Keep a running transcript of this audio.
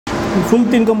Full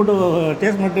ತಿನ್ಕೊಂಬಿಟ್ಟು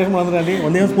taste ಮಾಡಿದ್ರೆ ಅಲ್ಲಿ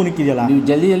ಒಂದೇ ಸ್ಪೂನ್ ಇಕ್ಕಿದೆಯಲ್ಲ, ನೀವು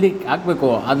ಜಲ್ದಿ ಹಾಕಬೇಕು.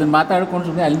 ಅದನ್ನು ಮಾತಾಡ್ಕೊಂಡು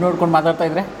ಸುಮ್ಮನೆ ಅಲ್ಲಿ ನೋಡ್ಕೊಂಡು ಮಾತಾಡ್ತಾ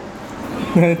ಇದ್ರೆ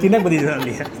ತಿನ್ನಕ್ಕೆ ಬಂದಿದ್ದೀರ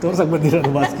ಅಲ್ಲಿ, ತೋರ್ಸಕ್ಕೆ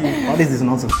ಬಂದಿರೋದು ಬಾಸ್ಕಿ. What is this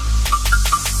nonsense?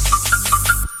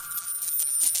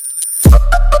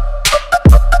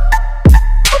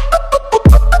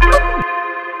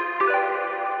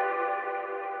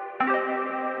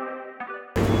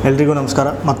 ಎಲ್ರಿಗೂ ನಮಸ್ಕಾರ.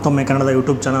 ಮತ್ತೊಮ್ಮೆ ಕನ್ನಡದ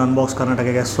ಯೂಟ್ಯೂಬ್ ಚಾನಲ್ ಅನ್ಬಾಕ್ಸ್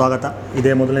ಕರ್ನಾಟಕಕ್ಕೆ ಸ್ವಾಗತ.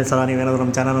 ಇದೇ ಮೊದಲನೇ ಸಲ ನೀವೇನಾದರೂ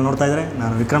ನಮ್ಮ ಚಾನಲ್ ನೋಡ್ತಾ ಇದ್ದರೆ,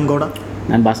 ನಾನು ವಿಕ್ರಮ್ ಗೌಡ,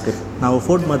 ನಾನು ಭಾಸ್ಕರ್. ನಾವು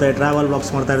ಫುಡ್ ಮತ್ತು ಟ್ರಾವೆಲ್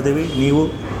ವ್ಲಾಗ್ಸ್ ಮಾಡ್ತಾ ಇರ್ತೀವಿ. ನೀವು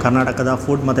ಕರ್ನಾಟಕದ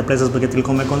ಫುಡ್ ಮತ್ತು ಪ್ಲೇಸಸ್ ಬಗ್ಗೆ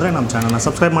ತಿಳ್ಕೊಬೇಕು ಅಂದರೆ ನಮ್ಮ ಚಾನಲ್ನ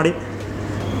ಸಬ್ಸ್ಕ್ರೈಬ್ ಮಾಡಿ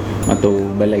ಮತ್ತು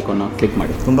ಬೆಲ್ ಐಕಾನ್ನ ಕ್ಲಿಕ್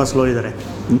ಮಾಡಿ. ತುಂಬ ಸ್ಲೋ ಇದ್ದಾರೆ.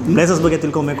 ಪ್ಲೇಸಸ್ ಬಗ್ಗೆ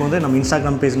ತಿಳ್ಕೊಬೇಕು ಅಂದರೆ ನಮ್ಮ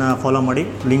ಇನ್ಸ್ಟಾಗ್ರಾಮ್ ಪೇಜ್ನ ಫಾಲೋ ಮಾಡಿ,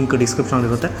 ಲಿಂಕ್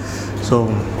ಡಿಸ್ಕ್ರಿಪ್ಷನಲ್ಲಿರುತ್ತೆ. ಸೊ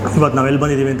ಇವತ್ತು ನಾವು ಎಲ್ಲಿ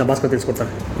ಬಂದಿದ್ದೀವಿ ಅಂತ ಭಾಸ್ಕರ್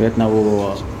ತಿಳಿಸ್ಕೊಡ್ತಾರೆ. ಇವತ್ತು ನಾವು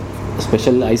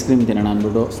ಸ್ಪೆಷಲ್ ಐಸ್ ಕ್ರೀಮ್ ತಿನ್ನೋಣ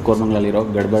ಅಂದ್ಬಿಟ್ಟು ಕೋರಮಂಗಲಲ್ಲಿರೋ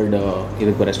ಗಡ್ಬಡ್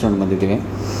ಇದಕ್ಕೆ ರೆಸ್ಟೋರೆಂಟ್ ಬಂದಿದ್ದೀವಿ.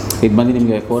 ಇದು ಬಂದು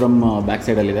ನಿಮಗೆ ಫೋರಮ್ ಬ್ಯಾಕ್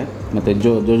ಸೈಡಲ್ಲಿದೆ ಮತ್ತು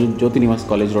ಜ್ಯೋತಿ ನಿವಾಸ್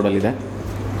ಕಾಲೇಜ್ ರೋಡಲ್ಲಿದೆ.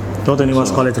 ಜ್ಯೋತಿ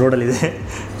ನಿವಾಸ್ ಕಾಲೇಜ್ ರೋಡಲ್ಲಿದೆ.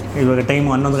 ಇವಾಗ ಟೈಮು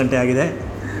 11 ಗಂಟೆ ಆಗಿದೆ.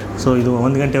 ಸೊ ಇದು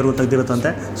 1 ಗಂಟೆವರೆಗೂ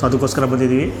ತೆಗೆದಿರುತ್ತಂತೆ. ಸೊ ಅದಕ್ಕೋಸ್ಕರ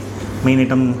ಬಂದಿದ್ದೀವಿ ಮೇನ್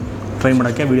ಐಟಮ್ ಟ್ರೈ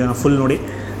ಮಾಡೋಕ್ಕೆ. ವೀಡಿಯೋನ ಫುಲ್ ನೋಡಿ.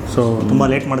 ಸೊ ತುಂಬ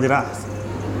ಲೇಟ್ ಮಾಡಿದಿರಾ,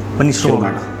 ಬನ್ನಿ ಶುರು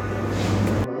ಮಾಡೋಣ.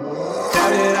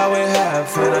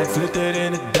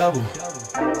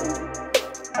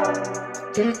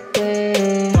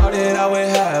 Started out with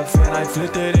half and I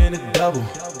flipped it in a double.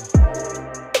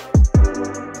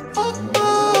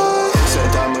 Said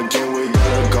time again we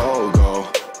gotta go.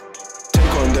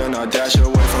 Take one then I dash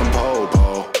away from Popo.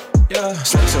 Yeah,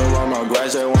 snakes around my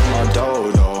grass, they want my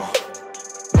dodo.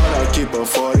 But I keep a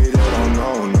 40, they don't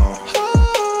know, no.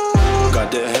 Got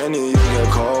the Henny, you get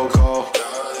cold.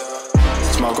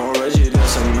 Smoke on Reggie,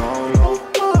 that's a no.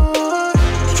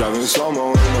 Driving slow-mo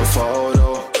in the photo.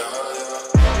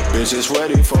 Bitches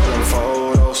ready for them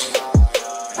photos.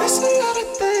 I see all the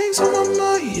things on my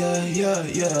mind,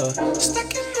 yeah.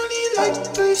 Stacking money like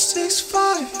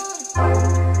 365.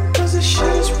 Cause this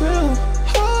shit is real.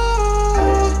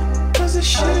 Cause this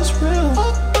shit is real.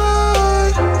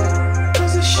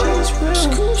 Cause this shit is real.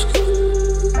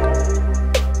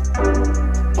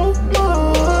 Oh my.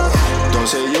 Don't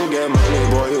say you get money,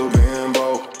 boy, you been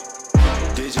broke.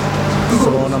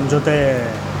 So ನಮ್ಮ ಜೊತೆ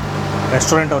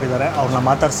restaurant ಅವರಿದ್ದಾರೆ, ಅವ್ರನ್ನ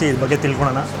ಮಾತಾಡಿಸಿ ಇದ್ರ ಬಗ್ಗೆ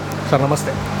ತಿಳ್ಕೊಳ್ಳೋಣ. Sir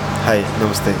ನಮಸ್ತೆ. Hi,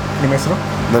 ನಮಸ್ತೆ. ನಿಮ್ಮ ಹೆಸರು?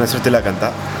 ನನ್ನ ಹೆಸರು ತಿಲಕ್ ಅಂತ.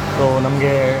 ಸೊ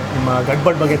ನಮಗೆ ನಿಮ್ಮ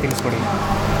ಗಡ್ಬಡ್ ಬಗ್ಗೆ ತಿಳಿಸ್ಕೊಡಿ.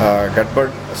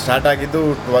 ಗಡ್ಬಡ್ ಸ್ಟಾರ್ಟ್ ಆಗಿದ್ದು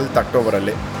 12th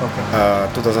ಅಕ್ಟೋಬರಲ್ಲಿ,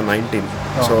 2019.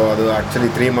 ಸೊ ಅದು ಆ್ಯಕ್ಚುಲಿ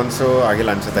 3 ಮಂತ್ಸು ಆಗಿಲ್ಲ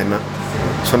ಅನಿಸುತ್ತೆ ಇನ್ನು.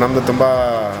 ಸೊ ನಮ್ಮದು ತುಂಬ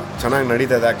ಚೆನ್ನಾಗಿ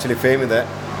ನಡೀತಾ ಇದೆ. ಆ್ಯಕ್ಚುಲಿ ಫೇಮ್ ಇದೆ,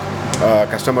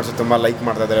 ಕಸ್ಟಮರ್ಸು ತುಂಬ ಲೈಕ್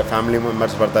ಮಾಡ್ತಾ ಇದ್ದಾರೆ, ಫ್ಯಾಮಿಲಿ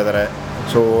ಮೆಂಬರ್ಸ್ ಬರ್ತಾ ಇದ್ದಾರೆ.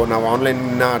 ಸೊ ನಾವು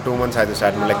ಆನ್ಲೈನ್ನ 2 ಮಂತ್ಸ್ ಆಯಿತು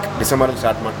ಸ್ಟಾರ್ಟ್ ಮಾಡಿ. ಲೈಕ್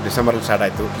ಡಿಸೆಂಬರಲ್ಲಿ ಸ್ಟಾರ್ಟ್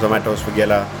ಆಯಿತು. ಝೊಮ್ಯಾಟೊ, ಸ್ವಿಗ್ಗಿ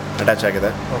ಎಲ್ಲ ಅಟ್ಯಾಚ್ ಆಗಿದೆ.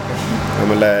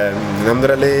 ಆಮೇಲೆ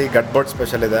ನಮ್ಮದ್ರಲ್ಲಿ ಗಡ್ಬಡ್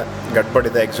ಸ್ಪೆಷಲ್ ಇದೆ, ಗಡ್ಬಡ್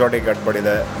ಇದೆ, ಎಕ್ಸಾಟಿಕ್ ಗಡ್ಬಡ್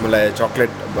ಇದೆ. ಆಮೇಲೆ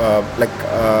ಚಾಕ್ಲೇಟ್ ಲೈಕ್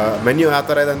ಮೆನ್ಯೂ ಯಾವ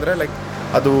ಥರ ಇದೆ ಅಂದರೆ ಲೈಕ್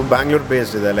ಅದು ಬ್ಯಾಂಗ್ಳೂರ್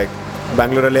ಬೇಸ್ಡ್ ಇದೆ. ಲೈಕ್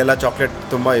ಬ್ಯಾಂಗ್ಳೂರಲ್ಲಿ ಎಲ್ಲ ಚಾಕ್ಲೇಟ್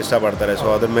ತುಂಬ ಇಷ್ಟಪಡ್ತಾರೆ. ಸೊ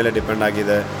ಅದ್ರ ಮೇಲೆ ಡಿಪೆಂಡ್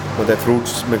ಆಗಿದೆ. ಮತ್ತು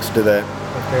ಫ್ರೂಟ್ಸ್ ಮಿಕ್ಸ್ಡ್ ಇದೆ.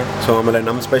 ಸೊ ಆಮೇಲೆ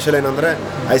ನಮ್ಮ ಸ್ಪೆಷಲ್ ಏನಂದರೆ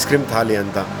ಐಸ್ ಕ್ರೀಮ್ ಥಾಲಿ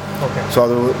ಅಂತ. ಸೊ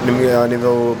ಅದು ನಿಮಗೆ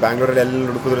ನೀವು ಬ್ಯಾಂಗ್ಳೂರಲ್ಲಿ ಎಲ್ಲಿ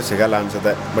ಹುಡುಕಿದ್ರೂ ಸಿಗೋಲ್ಲ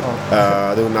ಅನಿಸುತ್ತೆ. ಬಟ್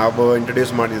ಅದು ನಾವು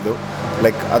ಇಂಟ್ರೊಡ್ಯೂಸ್ ಮಾಡಿದ್ದು.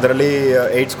 ಲೈಕ್ ಅದರಲ್ಲಿ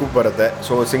 8 ಸ್ಕೂಪ್ ಬರುತ್ತೆ.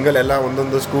 ಸೊ ಸಿಂಗಲ್ ಎಲ್ಲ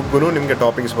ಒಂದೊಂದು ಸ್ಕೂಪ್ಗೂ ನಿಮಗೆ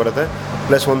ಟಾಪಿಂಗ್ಸ್ ಬರುತ್ತೆ,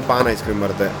 ಪ್ಲಸ್ ಒಂದು ಪಾನ್ ಐಸ್ ಕ್ರೀಮ್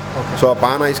ಬರುತ್ತೆ. ಸೊ ಆ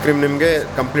ಪಾನ್ ಐಸ್ ಕ್ರೀಮ್ ನಿಮಗೆ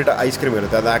ಕಂಪ್ಲೀಟ್ ಐಸ್ ಕ್ರೀಮ್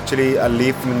ಇರುತ್ತೆ. ಅದು ಆ್ಯಕ್ಚುಲಿ ಆ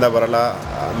ಲೀಫ್ನಿಂದ ಬರೋಲ್ಲ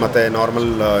ಮತ್ತು ನಾರ್ಮಲ್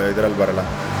ಇದರಲ್ಲಿ ಬರೋಲ್ಲ.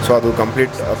 ಸೊ ಅದು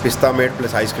ಕಂಪ್ಲೀಟ್ ಪಿಸ್ತಾ made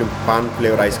plus ice cream, PAN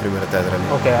flavour ice cream ಇರುತ್ತೆ ಅದರಲ್ಲಿ.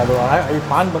 ಓಕೆ, ಅದು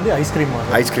ಪಾನ್ ಬಂದು ಐಸ್ ಕ್ರೀಮ್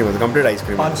ಅದು ಕಂಪ್ಲೀಟ್ ಐಸ್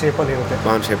ಕ್ರೀಮ್ ಪಾನ್ ಶೇಪಲ್ಲಿ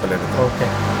ಇರುತ್ತೆ. ಓಕೆ,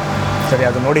 ಸರಿ,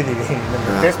 ಅದು ನೋಡಿದ್ದೀವಿ,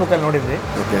 ಫೇಸ್ಬುಕ್ಕಲ್ಲಿ ನೋಡಿದ್ವಿ.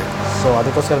 ಓಕೆ, ಸೊ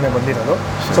ಅದಕ್ಕೋಸ್ಕರನೇ ಬಂದಿರೋದು.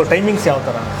 ಸೊ ಟೈಮಿಂಗ್ಸ್ ಯಾವ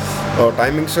ಥರ?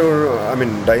 ಟೈಮಿಂಗ್ಸು ಐ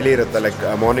ಮೀನ್ ಡೈಲಿ ಇರುತ್ತೆ. Like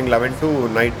morning 11 to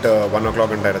night 1 o'clock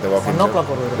ಗಂಟೆ ಇರುತ್ತೆ. 1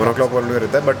 o'clock ವರೆಗೂ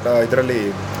ಇರುತ್ತೆ. ಬಟ್ ಇದರಲ್ಲಿ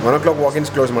 1 o'clock ವಾಕಿನ್ಸ್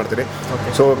ಕ್ಲೋಸ್ ಮಾಡ್ತೀರಿ.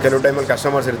 ಸೊ ಕೆಲವು ಟೈಮಲ್ಲಿ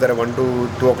ಕಸ್ಟಮರ್ಸ್ ಇರ್ತಾರೆ 1 to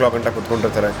 2 o'clock ಗಂಟೆ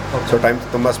ಕುತ್ಕೊಂಡಿರ್ತಾರೆ. ಸೊ ಟೈಮ್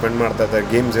ತುಂಬ ಸ್ಪೆಂಡ್ ಮಾಡ್ತಾ ಇರ್ತಾರೆ.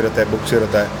 ಗೇಮ್ಸ್ ಇರುತ್ತೆ, ಬುಕ್ಸ್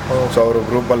ಇರುತ್ತೆ. ಸೊ ಅವರು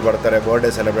ಗ್ರೂಪಲ್ಲಿ ಬರ್ತಾರೆ,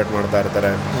 ಬರ್ಡೇ ಸೆಲೆಬ್ರೇಟ್ ಮಾಡ್ತಾ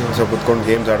ಇರ್ತಾರೆ. ಸೊ ಕುತ್ಕೊಂಡು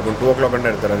ಗೇಮ್ಸ್ ಆಡ್ಕೊಂಡು 2 o'clock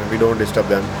ಗಂಟೆ ಇರ್ತಾರೆ. We don't disturb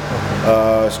them.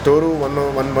 Store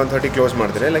 1:30 close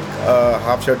ಮಾಡ್ತೀರಿ. ಲೈಕ್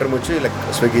ಹಾಫ್ ಶಟರ್ ಮುಚ್ಚಿ ಲೈಕ್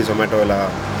ಸ್ವಿಗ್ಗಿ, ಝೊಮ್ಯಾಟೊ ಎಲ್ಲ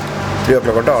 3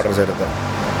 o'clock ಗಂಟೆ ಆರ್ಡರ್ಸ್ ಇರುತ್ತೆ.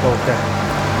 Okay.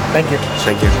 Thank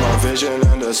you. My vision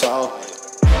in the south.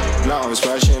 Now I'm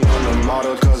smashing on the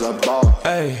model cause I bought.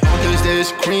 Hey, this is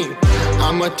cream.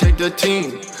 I'ma take the team.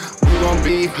 We gon'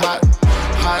 be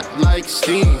hot like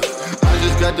steam. I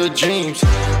just got the dreams.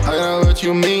 I know what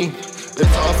you mean.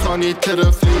 It's all funny to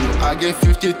the fleet. I get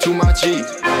 50 to my G.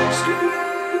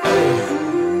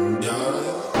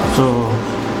 So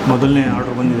ಮೊದಲನೇ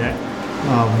order ಬಂದಿದೆ.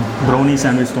 Brownie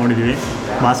sandwich ತೊಗೊಂಡಿದ್ದೀವಿ.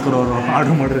 ಭಾಸ್ಕರ್ ಅವರು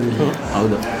order ಮಾಡಿರೋದಿದ್ದು.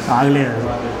 ಹೌದು, ಆಗಲೇ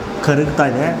ಕರಗ್ತಾ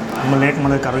ಇದೆ. ತುಂಬ late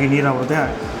ಮಾಡೋದು, ಕರಗಿ ನೀರಾಗುತ್ತೆ.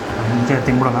 ಮುಂಚೆ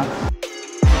ತಿನ್ಬಿಡೋಣ.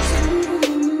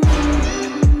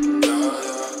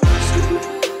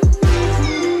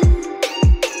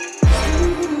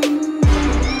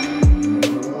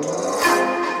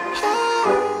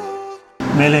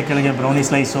 ಮೇಲೆ ಕೆಳಗೆ ಬ್ರೌನಿ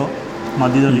ಸ್ಲೈಸು,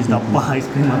 ಮಧ್ಯದಲ್ಲಿ ದಪ್ಪ ಐಸ್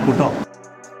ಕ್ರೀಮ್ ಹಾಕ್ಬಿಟ್ಟು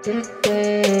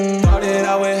Started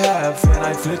out with half and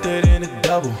I flipped it in a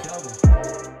double.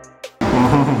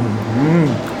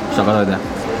 ಸಕ್ಕತ್ತಾಗಿದೆ.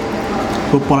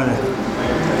 ಸೂಪರಾಗಿದೆ.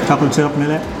 ಚಾಕ್ಲೇಟ್ ಸಿರಪ್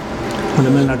ಮೇಲೆ ಅದ್ರ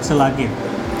ಮೇಲೆ ನಟ್ಸೆಲ್ಲ ಹಾಕಿ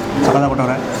ಸಕ್ಕತ್ತಾಗಿ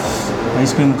ಕೊಟ್ಟವ್ರೆ.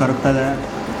 ಐಸ್ ಕ್ರೀಮ್ ಕರಗ್ತಾ ಇದೆ,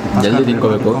 ಜಲ್ದಿ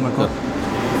ತಿನ್ಕೋಬೇಕು.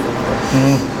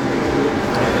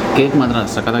 ಕೇಕ್ ಮಾತ್ರ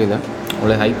ಸಕ್ಕತ್ತಾಗಿದೆ.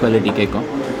 ಒಳ್ಳೆ high quality cake,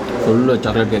 full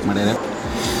chocolate cake ಮಾಡಿದ್ದಾರೆ.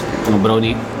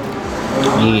 ಬ್ರೌನಿ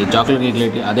ಈ ಚಾಕ್ಲೇಟ್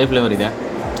ಕೇಕ್ ಅದೇ ಫ್ಲೇವರ್ ಇದೆ.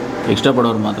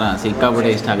 ಇಷ್ಟಪಡೋರು ಮಾತ್ರ ಸಿಕ್ಕಾಪಟ್ಟೆ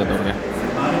ಇಷ್ಟ ಆಗುತ್ತೆ ಅವ್ರಿಗೆ.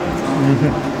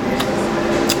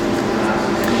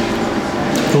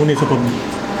 ಟೋನಿ ಸ್ವಲ್ಪ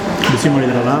ಬಿಸಿ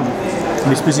ಮಾಡಿದಾರಲ್ಲ,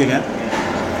 ಬಿಸಿ ಬಿಸಿಗೆ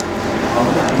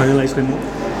ಅದೆಲ್ಲ ಐಸ್ ಕ್ರೀಮು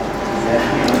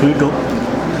ಸ್ವೀಟು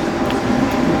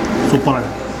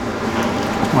ಸೂಪರಾಗಿದೆ.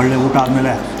 ಒಳ್ಳೆ ಊಟ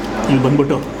ಆದಮೇಲೆ ಇಲ್ಲಿ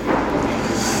ಬಂದ್ಬಿಟ್ಟು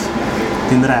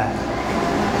ತಿಂದರೆ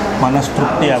ಮನಸ್ಸು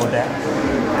ತೃಪ್ತಿ ಆಗುತ್ತೆ.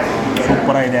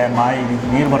 ಸೂಪರಾಗಿದೆ. ಬಾಯಿ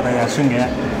ನೀರು ಬರ್ತಾಯಿದೆ ಅರ್ಶಿಂಗೆ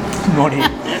ನೋಡಿ,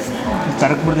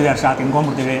 ಕರಕ್ಬಿಡ್ತಿದೆ ಅರ್ಶ,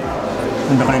 ತಿನ್ಕೊಂಡ್ಬಿಡ್ತೀವಿ.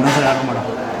 ಇಂಥ ಕಡೆ ಇನ್ನೊಂದ್ಸಲ ಆರ್ಡರ್ ಮಾಡೋ.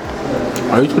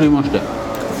 ಐಸ್ ಕ್ರೀಮು ಅಷ್ಟೇ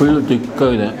ಫುಲ್ಲು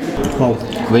ಚಿಕ್ಕಗಿದೆ.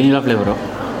 Vanilla flavour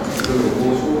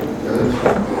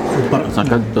super.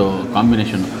 ಸಖತ್ತು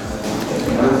ಕಾಂಬಿನೇಷನ್ನು.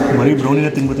 ಬರೀ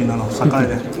ಬ್ರೌನಿನೇ ತಿನ್ಬಿಡ್ತೀನಿ ನಾನು,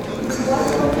 ಸಕ್ಕತ್ತಾಗಿದೆ.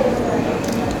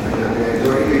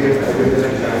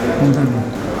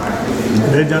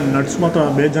 ಬೇಜಾನ್ ನಟ್ಸ್ ಮಾತ್ರ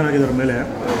ಬೇಜಾನಾಗಿದ್ದಾರೆ. ಮೇಲೆ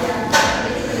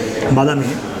ಬಾದಾಮಿ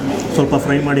ಸ್ವಲ್ಪ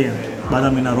ಫ್ರೈ ಮಾಡಿ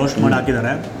ಬಾದಾಮಿನ ರೋಸ್ಟ್ ಮಾಡಿ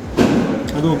ಹಾಕಿದ್ದಾರೆ.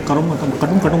 ಅದು ಕಟು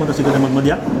ಅಂತ ಸಿಗುತ್ತೆ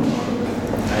ಮಧ್ಯ.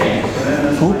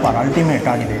 ಸೂಪರ್ ಅಲ್ಟಿಮೇಟ್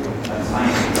ಆಗಿದೆ ಇದು.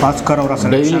 ಭಾಸ್ಕರ್ ಅವರ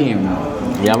ಡೈಲಿ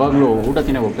ಯಾವಾಗಲೂ ಊಟ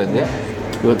ತಿನ್ನೋಕೆ ಹೋಗ್ತಾಯಿದ್ದೆ.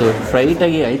 ಇವತ್ತು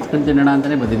ಫ್ರೈಟಾಗಿ ಐಸ್ ಕ್ರೀಮ್ ತಿನ್ನೋಣ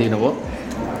ಅಂತಲೇ ಬಂದಿದ್ದೀವಿ ನಾವು.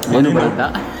 ಏನು ಬರುತ್ತಾ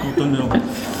ಮತ್ತೊಂದು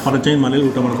ಹೊರ ಚೇಂಜ್ ಮನೇಲಿ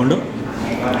ಊಟ ಮಾಡಿಕೊಂಡು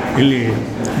ಇಲ್ಲಿ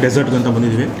ಡೆಸರ್ಟ್ಗಂತ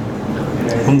ಬಂದಿದ್ವಿ.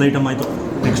 ಒಂದು ಐಟಮ್ ಆಯಿತು,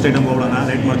 ನೆಕ್ಸ್ಟ್ ಐಟಮ್ ಹೋಗೋಣ.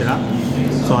 ಲೇಟ್ ಮಾಡ್ತೀರಾ?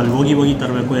 ಸೊ ಅಲ್ಲಿ ಹೋಗಿ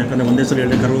ತರಬೇಕು, ಯಾಕಂದರೆ ಒಂದೇ ಸರಿ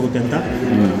ಹೇಳಿದ್ರೆ ಕರ್ಗೋಗುತ್ತೆ ಅಂತ.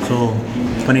 ಸೊ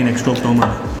ಬನ್ನಿ ನೆಕ್ಸ್ಟ್ ಹೋಗಿ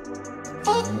ತೊಗೊಂಬರೋಣ.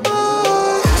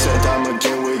 Said time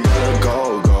again, we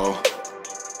gotta go.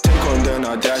 Take on then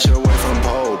I dash away from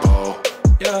Popo.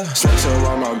 Yeah, snakes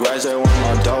around my grass, they want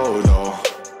my dodo.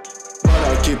 But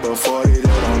I keep a 40,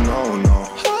 they don't know, no.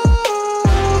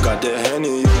 Got the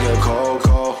Henny, you get cold.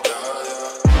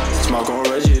 Smoke on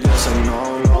Reggie, that's a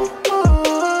no-no.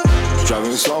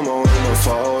 Driving slow-mo in the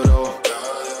photo.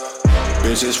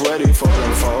 Bitch is ready for the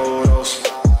photos.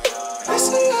 I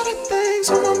see all the things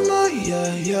on my mind,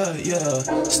 yeah.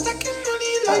 Stacking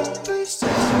money like this.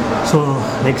 So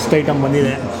next item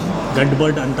ಬಂದಿದೆ.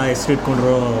 ಗಡ್ಬರ್ಡ್ ಅಂತ ಹೆಸರು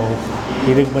ಇಟ್ಕೊಂಡ್ರು.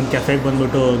 ಇದಕ್ಕೆ ಬಂದು ಕೆಫೆಗೆ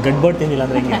ಬಂದುಬಿಟ್ಟು ಗಡ್ಬರ್ಡ್ ತಿಂದಿಲ್ಲ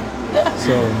ಅಂದರೆ ಹಿಂಗೆ.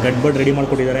 So ಗಡ್ಬರ್ಡ್ ready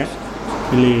ಮಾಡಿಕೊಟ್ಟಿದ್ದಾರೆ.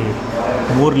 ಇಲ್ಲಿ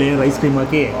 3 ಲೇಯರ್ ಐಸ್ ಕ್ರೀಮ್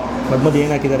ಹಾಕಿ ಮಧ್ಯ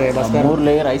ಏನು ಹಾಕಿದ್ದಾರೆ? 3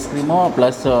 layer ice cream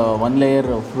plus 1 layer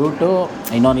fruit,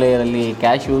 ಇನ್ನೊಂದು ಲೇಯರಲ್ಲಿ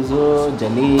ಕ್ಯಾಶ್ಯೂಸು,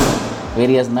 ಜೆಲ್ಲಿ,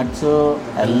 ವೇರಿಯಸ್ ನಟ್ಸು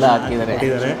ಎಲ್ಲ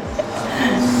ಹಾಕಿದ್ದಾರೆ.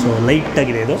 ಸೊ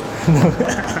ಲೈಟಾಗಿದೆ ಇದು.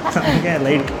 ನಮಗೆ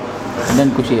ಲೈಟ್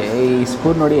ಇನ್ನೊಂದು ಖುಷಿ, ಈ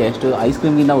ಸ್ಪೂನ್ ನೋಡಿ ಎಷ್ಟು ಐಸ್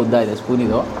ಕ್ರೀಮ್ಗಿಂತ ಉದ್ದ ಇದೆ ಸ್ಪೂನ್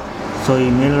ಇದು. ಸೊ ಈ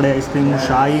ಮೇಲ್ಗಡೆ ಐಸ್ ಕ್ರೀಮು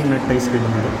ಶಾಯಿ ನಟ್ ಐಸ್ ಕ್ರೀಮ್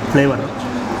ಬಂದಿದೆ ಫ್ಲೇವರ್.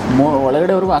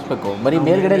 ಒಳಗಡೆವರೆಗೂ ಹಾಕ್ಬೇಕು, ಬರೀ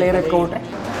ಮೇಲ್ಗಡೆ ಲೇಯರ್ ಎತ್ಕೊಬಿಟ್ರೆ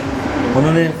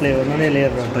ಒಂದೊಂದೇ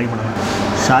ಲೇಯರ್ ಟ್ರೈ ಮಾಡೋಣ.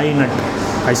 ಶಾಯಿ ನಟ್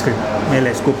ಐಸ್ ಕ್ರೀಮ್ ಮೇಲೆ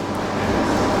ಸ್ಕೂಪ್.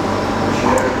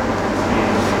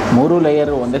 3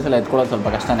 ಲೇಯರ್ ಒಂದೇ ಸಲ ಎತ್ಕೊಳ್ಳೋದು ಸ್ವಲ್ಪ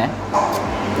ಕಷ್ಟನೇ.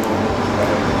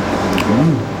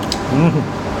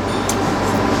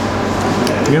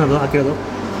 ಏನದು ಹಾಕಿರೋದು?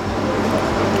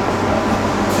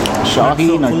 ಶಾಹಿ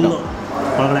ನಟ್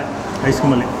ಒಳಗಡೆ ಐಸ್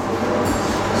ಕ್ರೀಮಲ್ಲಿ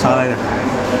ಸಾಲಾಗಿದೆ.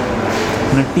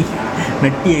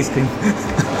 ನಟ್ಟಿ ಐಸ್ ಕ್ರೀಮ್,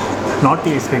 ನಾಟಿ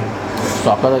ಐಸ್ ಕ್ರೀಮ್.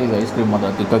 ಸಾಕಾಗಿದೆ ಐಸ್ ಕ್ರೀಮ್ ಮಾತ್ರ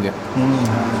ತಿಕ್ಕಾಗೆ.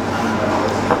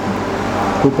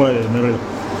 ಸೂಪರಾಗಿದೆ. ಮೇಲ್ಗಡೆ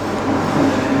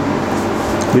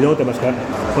ಬಿದೋಗುತ್ತೆ ಭಾಸ್ಕರ್.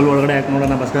 ಫುಲ್ ಒಳಗಡೆ ಹಾಕಿ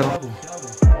ನೋಡೋಣ Bhaskar.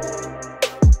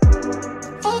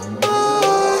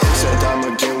 Said time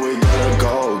again, we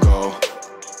gotta go.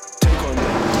 Take on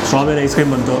strawberry ice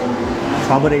cream ಬಂತು.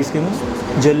 ಸ್ಟ್ರಾಬೆರಿ ಐಸ್ ಕ್ರೀಮು,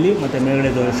 ಜೆಲ್ಲಿ ಮತ್ತು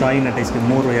ಮೇಲ್ಗಡೆದು ಶಾಯಿ ನಟ್ ಐಸ್ ಕ್ರೀಮ್.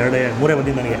 ಮೂರೇ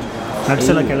ಬಂದಿದ್ದು ನನಗೆ. ನಟ್ಸ್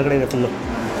ಎಲ್ಲ ಕೆಳಗಡೆ ಇದೆ ಫುಲ್ಲು.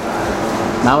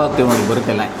 ನಾವು ಹಾಕ್ತೀವಿ ನೋಡಿ,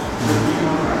 ಬರುತ್ತೆಲ್ಲ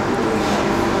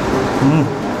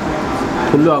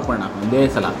ಫುಲ್ಲು ಹಾಕೋಣ ಒಂದೇ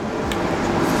ಸಲ.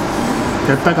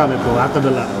 ಎತ್ತಕ್ಕಾಗಬೇಕು,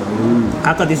 ಹಾಕೋದಲ್ಲ.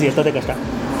 ಹಾಕೋದಿಸಿ ಎತ್ತೋದೇ ಕಷ್ಟ.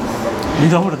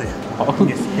 ನಿಜಾಗ್ಬಿಡುತ್ತೆ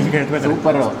ಹಿಂಗೆ ಎತ್ತಬೇಕು.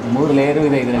 ಸೂಪರು. 3 ಲೇಯರು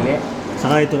ಇದೆ ಇದರಲ್ಲಿ.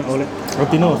 ಸಹಾಯಿತು ಅವಳೆ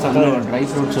ರೊಟ್ಟಿನೂ ಸಕ್ಕರೆ. ಡ್ರೈ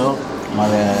ಫ್ರೂಟ್ಸು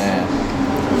ಮತ್ತು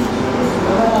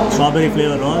ಸ್ಟ್ರಾಬೆರಿ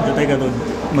ಫ್ಲೇವರು, ಜೊತೆಗೆ ಅದು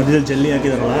ಮಧ್ಯದಲ್ಲಿ ಜೆಲ್ಲಿ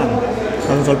ಹಾಕಿದಾರಲ್ಲ,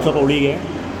 ಅದೊಂದು ಸ್ವಲ್ಪ ಹುಳಿಗೆ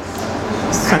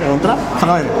ಒಂಥರ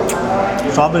ಚೆನ್ನಾಗಿದೆ.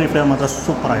 ಸ್ಟ್ರಾಬೆರಿ ಫ್ಲೇವರ್ ಮಾತ್ರ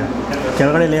ಸೂಪರಾಗಿದೆ.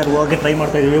 ಕೆಳಗಡೆ ಲೇಯರ್ ಹೋಗಿ ಟ್ರೈ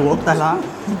ಮಾಡ್ತಾಯಿದ್ದೀವಿ, ಹೋಗ್ತಾ ಇಲ್ಲ.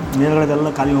 ಮೇಲ್ಗಡೆದೆಲ್ಲ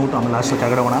ಖಾಲಿ ಹೋಗ್ಬಿಟ್ಟು ಆಮೇಲೆ ಲಾಸ್ಟ್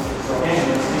ಕೆಳಗಡೆ ಹೋಗೋಣ.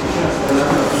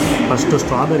 First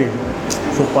strawberry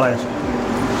ಸೂಪರಾಗಿದೆ.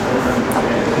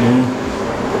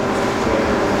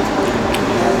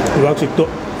 ಇವಾಗ ಸಿಕ್ತು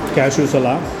ಕ್ಯಾಶ್ಯೂಸ್ ಎಲ್ಲ.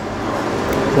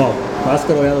 ವಾವ್,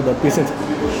 ಭಾಸ್ಕರ್ ಯಾವುದೋ ದೊಡ್ಡ ಪೀಸ್ ಇದೆ.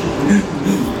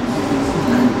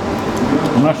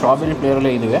 ಇನ್ನೂ ಸ್ಟ್ರಾಬೆರಿ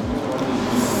ಫ್ಲೇವರಲ್ಲೇ ಇದ್ದಾವೆ.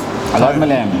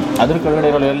 ಅದಾದಮೇಲೆ ಅದ್ರ ಕೆಳಗಡೆ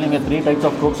ಇರೋ ಲೇಯರಲ್ಲಿ ನಿಮಗೆ 3 ಟೈಪ್ಸ್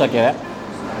ಆಫ್ ಫ್ರೂಟ್ಸ್ ಹಾಕಿದ್ದಾರೆ.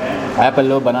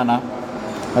 ಆ್ಯಪಲ್ಲು, ಬನಾನಾ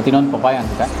ಮತ್ತು ಇನ್ನೊಂದು ಪಪಾಯ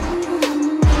ಅನ್ಸುತ್ತೆ.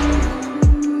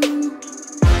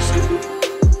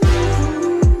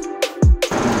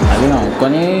 ಅದು ನಾವು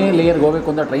ಕೊನೆ ಲೇಯರ್ಗೆ ಹೋಗಬೇಕು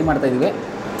ಅಂತ ಟ್ರೈ ಮಾಡ್ತಾಯಿದ್ದೀವಿ,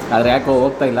 ಆದರೆ ಯಾಕೋ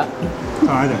ಹೋಗ್ತಾ ಇಲ್ಲ.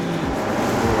 ಹಾಗೆ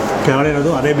ಕೆಳಗಡೆ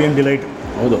ಇರೋದು ಅರೇಬಿಯನ್ ಡಿಲೈಟ್.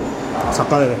 ಹೌದು,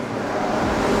 ಸಕ್ಕತ್ತಾಗಿದೆ.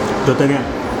 ಜೊತೆಗೆ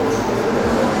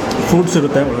ಫ್ರೂಟ್ಸ್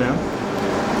ಇರುತ್ತೆ ಒಳ್ಳೆಯ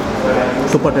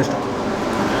ಸೂಪರ್ ಟೇಸ್ಟ್.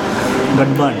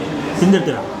 ಗಡ್ಬಡ್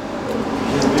ತಿಂದಿರ್ತೀರ,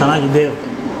 ಚೆನ್ನಾಗಿದ್ದೇ ಇರುತ್ತೆ.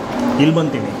 ಇಲ್ಲಿ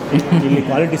ಬಂತೀನಿ, ಇಲ್ಲಿ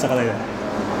ಕ್ವಾಲಿಟಿ ಸಕ್ಕತ್ತಾಗಿದೆ.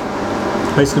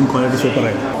 ಐಸ್ ಕ್ರೀಮ್ ಕ್ವಾಲಿಟಿ ಸೂಪರ್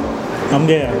ಆಗಿದೆ.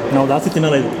 ನಮಗೆ ನಾವು ಜಾಸ್ತಿ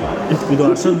ತಿನ್ನಲ್ಲ ಇದು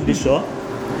ಅಷ್ಟೊಂದು ಡಿಶ್ಶು.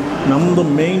 ನಮ್ಮದು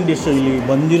ಮೇಯ್ನ್ ಡಿಶ್ ಇಲ್ಲಿ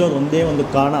ಬಂದಿರೋದು ಒಂದೇ ಒಂದು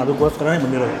ಕಾರಣ, ಅದಕ್ಕೋಸ್ಕರನೇ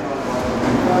ಬಂದಿರೋದು.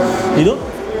 ಇದು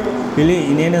ಇಲ್ಲಿ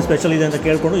ಇನ್ನೇನೇನು ಸ್ಪೆಷಲ್ ಇದೆ ಅಂತ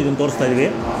ಕೇಳಿಕೊಂಡು ಇದನ್ನು ತೋರಿಸ್ತಾ ಇದ್ದೀವಿ.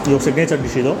 ಇದು ಸಿಗ್ನೇಚರ್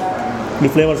ಡಿಶ್. ಈ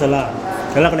ಫ್ಲೇವರ್ಸ್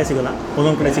ಎಲ್ಲ ಕಡೆ ಸಿಗೋಲ್ಲ,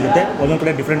 ಒಂದೊಂದು ಕಡೆ ಸಿಗುತ್ತೆ, ಒಂದೊಂದು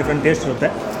ಕಡೆ ಡಿಫ್ರೆಂಟ್ ಟೇಸ್ಟ್ ಇರುತ್ತೆ.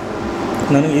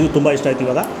 ನನಗೆ ಇದು ತುಂಬ ಇಷ್ಟ ಆಯ್ತು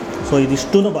ಇವಾಗ. ಸೊ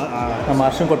ಇದಿಷ್ಟು ನಮ್ಮ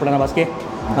ಅರ್ಶನ್ ಕೊಟ್ಬಿಡೋಣ ಬಾಸ್ಗೆ.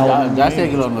 ನಾವು ಜಾಸ್ತಿ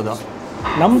ಆಗಿಲ್ಲ ಅನ್ನೋದು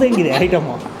ನಮ್ದು ಹೆಂಗಿದೆ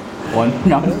ಐಟಮು,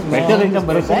 ಸ್ಪೆಷಲ್ ಐಟಮ್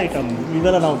ಬರುತ್ತೆ. ಐಟಮ್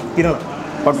ಇವೆಲ್ಲ ನಾವು ತಿನ್ನೋಲ್ಲ.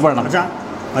 ಕೊಟ್ಬಿಡೋಣ.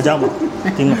 ಅಜಾಮ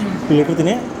ತಿನ್ನು, ಇಲ್ಲಿ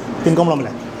ಇಟ್ಟಿರ್ತೀನಿ,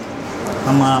 ತಿನ್ಕೊಂಬಿಡಮೇಲೆ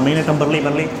ನಮ್ಮ ಮೇನ್ ಐಟಮ್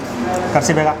ಬರಲಿ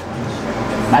ಕರ್ಸಿ ಬೇಗ.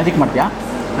 ಮ್ಯಾಜಿಕ್ ಮಾಡ್ತೀಯಾ?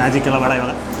 ಮ್ಯಾಜಿಕ್ ಎಲ್ಲ ಬೇಡ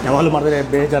ಇವಾಗ, ಯಾವಾಗಲೂ ಮಾಡಿದ್ರೆ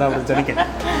ಬೇಜಾರಾಗ್ಬಿಡುತ್ತೆ ಜನಕ್ಕೆ.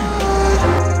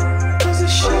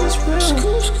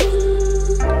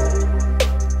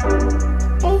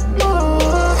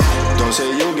 Don't say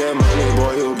you get money,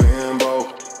 boy, you been broke.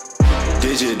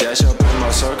 Digit dash up in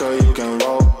my circle, you can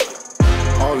roll.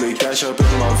 Only cash up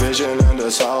in my vision and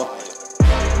the south.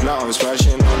 Now I'm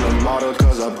smashing on the model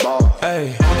cause I bought. Hey,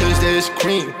 cause this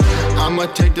cream, I'ma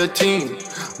take the team.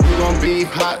 We gon' be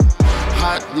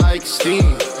hot like steam.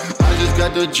 I just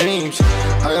got the dreams,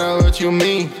 I know what you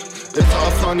mean. It's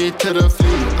all funny to the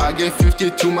fleet, I get 50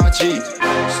 to my G.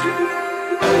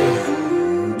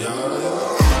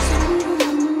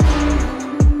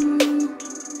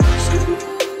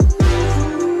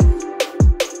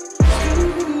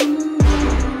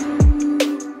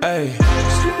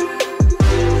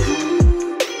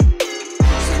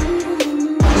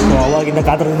 So ಅವಾಗಿಂದ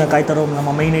ಕಾಯ್ತಾರೋ ನಮ್ಮ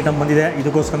main item ಬಂದಿದೆ.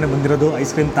 ಇದಕ್ಕೋಸ್ಕರನೇ ಬಂದಿರೋದು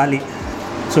ice cream thali.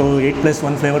 So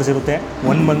 8+1 flavours ಇರುತ್ತೆ.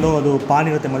 ಒಂದು ಬಂದು ಅದು PAN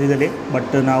ಇರುತ್ತೆ ಮಧ್ಯದಲ್ಲಿ,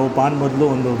 ಬಟ್ ನಾವು ಪಾನ್ ಬದಲು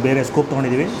ಒಂದು ಬೇರೆ ಸ್ಕೂಪ್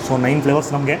ತೊಗೊಂಡಿದ್ದೀವಿ. ಸೊ 9 ಫ್ಲೇವರ್ಸ್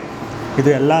ನಮಗೆ. ಇದು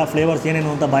ಎಲ್ಲ ಫ್ಲೇವರ್ಸ್ ಏನೇನು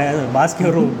ಅಂತ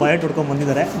ಬಾಸ್ಕಿಯವರು ಬಯಟ್ ಹೊಡ್ಕೊಂಡು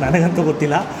ಬಂದಿದ್ದಾರೆ. ನನಗಂತೂ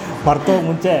ಗೊತ್ತಿಲ್ಲ, ಬರ್ತೋಗಿ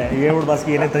ಮುಂಚೆ ಹೇಳ್ಬಿಡು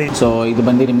ಬಾಸ್ಕಿ ಏನೇ ತರಿ. ಸೊ ಇದು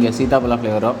ಬಂದು ನಿಮಗೆ ಸೀತಾಫಲ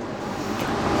ಫ್ಲೇವರು,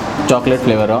 ಚಾಕ್ಲೇಟ್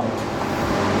ಫ್ಲೇವರು,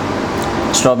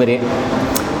 ಸ್ಟ್ರಾಬೆರಿ,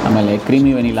 ಆಮೇಲೆ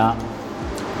creamy vanilla,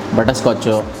 butter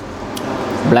scotch,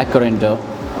 black current,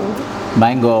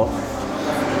 mango,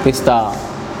 ಪಿಸ್ತಾ,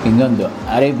 ಇನ್ನೊಂದು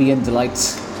ಅರೇಬಿಯನ್ ಡಿಲೈಟ್ಸ್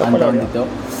ಅಂತ ಒಂದಿತ್ತು.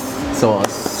 ಸೊ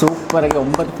ಸೂಪರಾಗಿ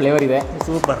 9 ಫ್ಲೇವರ್ ಇದೆ.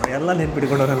 ಸೂಪರ್, ಎಲ್ಲ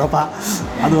ನೆನ್ಪಿಟ್ಕೊಂಡವ್ರಲ್ಲಪ್ಪ.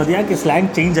 ಅದು ಯಾಕೆ ಸ್ಲ್ಯಾಂಗ್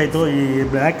ಚೇಂಜ್ ಆಯಿತು ಈ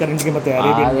ಬ್ಲ್ಯಾಕ್ ಕರೆಂಟ್ಗೆ ಮತ್ತು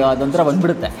ಅರೇಬಿಯನ್? ಅದೊಂಥರ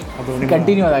ಬಂದುಬಿಡುತ್ತೆ ಅದು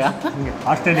ಕಂಟಿನ್ಯೂ ಆದಾಗ.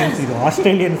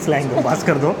 ಆಸ್ಟ್ರೇಲಿಯನ್ ಸ್ಲ್ಯಾಂಗ್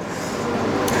ಭಾಸ್ಕರ್ದು,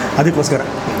 ಅದಕ್ಕೋಸ್ಕರ.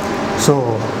 ಸೊ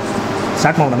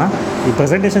ಸ್ಟಾರ್ಟ್ ಮಾಡೋಣ. ಈ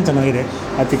ಪ್ರೆಸೆಂಟೇಷನ್ ಚೆನ್ನಾಗಿದೆ,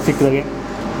 ಅದು ಚಿಕ್ಕದಾಗೆ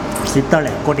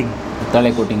ಹಿತ್ತಾಳೆ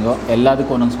ಕೋಟಿಂಗು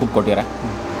ಎಲ್ಲದಕ್ಕೂ ಒಂದೊಂದು ಸ್ಕೂಪ್ ಕೊಟ್ಟಿದ್ದಾರೆ.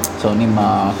 ಸೊ ನಿಮ್ಮ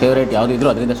ಫೇವ್ರೇಟ್ ಯಾವುದಿದ್ರು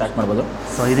ಅದರಿಂದ ಸ್ಟಾರ್ಟ್ ಮಾಡ್ಬೋದು.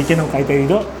 ಸೊ ಇದಕ್ಕೆ ನಾವು ಕಾಯ್ತಾ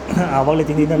ಇದ್ದು, ಆವಾಗಲೇ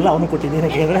ತಿಂದಿದ್ದೆಲ್ಲ ಅವನು ಕೊಟ್ಟಿದ್ದೀನಿ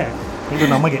ಕೇಳಿದ್ರೆ ಇದು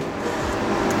ನಮಗೆ.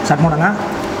 ಸ್ಟಾರ್ಟ್ ಮಾಡೋಣ,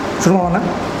 ಶುರು ಮಾಡೋಣ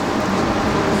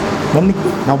ಬನ್ನಿ.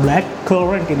 ನಾವು ಬ್ಲ್ಯಾಕ್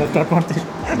ಕರೆಂಟಿಂದ ಸ್ಟಾರ್ಟ್ ಮಾಡ್ತೀವಿ.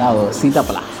 ನಾವು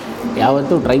ಸೀತಾಫಲ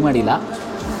ಯಾವತ್ತೂ ಟ್ರೈ ಮಾಡಿಲ್ಲ.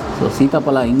 ಸೊ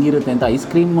ಸೀತಾಫಲ ಹಿಂಗಿರುತ್ತೆ ಅಂತ ಐಸ್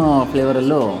ಕ್ರೀಮ್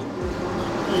ಫ್ಲೇವರಲ್ಲೂ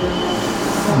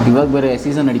ಇವಾಗ ಬೇರೆ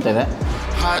ಸೀಸನ್ ನಡೀತಾ ಇದೆ.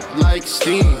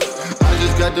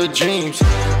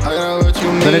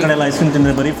 ಬೇರೆ ಕಡೆ ಎಲ್ಲ ಐಸ್ ಕ್ರೀಮ್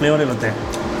ತಿಂದರೆ ಬರೀ ಫ್ಲೇವರ್ ಇರುತ್ತೆ.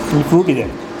 ಇಲ್ಲಿ ಫ್ರೂಟ್ ಇದೆ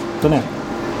ತಾನೇ,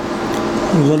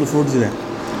 ಇದರಲ್ಲೂ ಫ್ರೂಟ್ಸ್ ಇದೆ.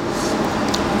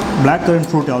 ಬ್ಲ್ಯಾಕ್ ಕರೆಂಟ್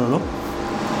ಫ್ರೂಟ್ ಯಾವುದದು,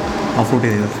 ಆ ಫ್ರೂಟ್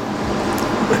ಇದೆ.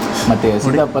 ಮತ್ತು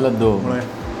ಸೀತಾಫಲದ್ದು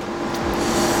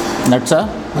ನಟ್ಸಾ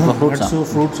ಅಥವಾ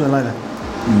ಫ್ರೂಟ್ಸು ಎಲ್ಲ ಇದೆ.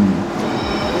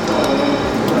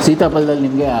 ಸೀತಾಫಲದಲ್ಲಿ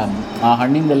ನಿಮಗೆ ಆ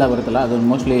ಹಣ್ಣಿಂದೆಲ್ಲ ಬರುತ್ತಲ್ಲ, ಅದನ್ನು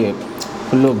ಮೋಸ್ಟ್ಲಿ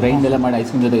ಫುಲ್ಲು ಗ್ರೈಂಡ್ ಎಲ್ಲ ಮಾಡಿ ಐಸ್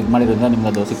ಕ್ರೀಮ್ ಜೊತೆ ಇದು ಮಾಡಿರೋದ್ರಿಂದ ನಿಮ್ಗೆ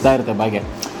ಅದು ಸಿಗ್ತಾ ಇರುತ್ತೆ ಬಾಯಿಗೆ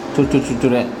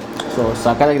ಚೂರೆ. ಸೊ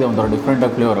ಸಾಕಾಗಿದೆ, ಒಂಥರ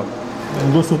ಡಿಫ್ರೆಂಟಾಗಿ ಫ್ಲೇವರು.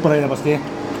 ಇದು ಸೂಪರಾಗಿದೆ ಬಸ್ಗೆ.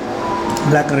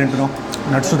 ಬ್ಲ್ಯಾಕ್ ಕರೆಂಟು,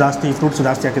 ನಟ್ಸು ಜಾಸ್ತಿ, ಫ್ರೂಟ್ಸು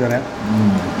ಜಾಸ್ತಿ ಹಾಕಿದ್ದಾರೆ.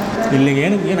 ಇಲ್ಲಿಗೆ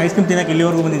ಏನು ಐಸ್ ಕ್ರೀಮ್ ತಿನ್ನೋಕೆ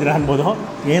ಇಲ್ಲಿವರೆಗೂ ಬಂದಿದ್ದೀರಾ ಅನ್ಬೋದು.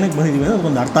 ಏನಕ್ಕೆ ಬಂದಿದ್ದೀವಿ ಅಂದರೆ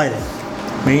ಅದಕ್ಕೊಂದು ಅರ್ಥ ಇದೆ.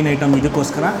 ಮೇಯ್ನ್ ಐಟಮ್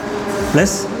ಇದಕ್ಕೋಸ್ಕರ.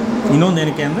 ಪ್ಲಸ್ ಇನ್ನೊಂದು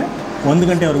ಏನಕ್ಕೆ ಅಂದರೆ 1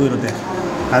 ಗಂಟೆವರೆಗೂ ಇರುತ್ತೆ,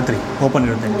 ರಾತ್ರಿ ಓಪನ್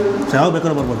ಇರುತ್ತೆ. ಸೊ ಯಾವಾಗ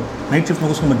ಬೇಕಾದ್ರೂ ಬರ್ಬೋದು. ನೈಟ್ ಶಿಫ್ಟ್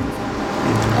ಮುಗಿಸ್ಕೊಂಡು ಬನ್ನಿ.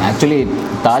 ಆ್ಯಕ್ಚುಲಿ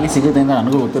ಥಾಲಿ ಸಿಗುತ್ತೆ ಅಂತ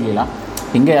ನನಗೂ ಗೊತ್ತಿರಲಿಲ್ಲ.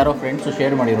 ಹಿಂಗೆ ಯಾರೋ ಫ್ರೆಂಡ್ಸು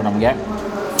ಶೇರ್ ಮಾಡಿದ್ರು ನಮಗೆ.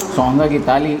 ಸೊ ಹಂಗಾಗಿ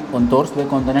ಥಾಲಿ ಒಂದು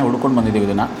ತೋರಿಸ್ಬೇಕು ಅಂತಲೇ ಹುಡ್ಕೊಂಡು ಬಂದಿದ್ದೀವಿ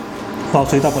ಇದನ್ನು.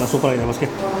 ಸೀತಾಫಲ ಸೂಪರಾಗಿದೆ ಬಸ್ಗೆ.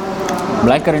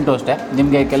 ಬ್ಲ್ಯಾಕ್ ಕರೆಂಟು ಅಷ್ಟೇ.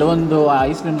 ನಿಮಗೆ ಕೆಲವೊಂದು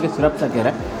ಐಸ್ ಕ್ರೀಮ್ಗೆ ಸಿರಪ್ಸ್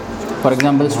ಹಾಕಿದ್ದಾರೆ. ಫಾರ್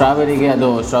ಎಕ್ಸಾಂಪಲ್ ಸ್ಟ್ರಾಬೆರಿಗೆ ಅದು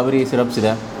ಸ್ಟ್ರಾಬೆರಿ ಸಿರಪ್ಸ್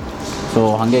ಇದೆ. ಸೊ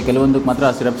ಹಾಗೆ ಕೆಲವೊಂದಕ್ಕೆ ಮಾತ್ರ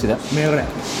ಸಿರಪ್ಸ್ ಇದೆ,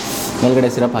 ಮೇಲ್ಗಡೆ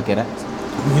ಸಿರಪ್ ಹಾಕ್ಯಾರೆ.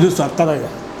 ಇದು ಸಕ್ಕತ್ತಾಗಿದೆ,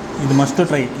 ಇದು ಮಸ್ಟ್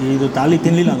ಟ್ರೈ. ಇದು ಥಾಲಿ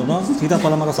ತಿನ್ನಲಿಲ್ಲ ಅಂದ್ರೂ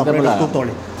ಸೀತಾಫಲ ಮಾತ್ರ ಸಪ್ರೇಟ್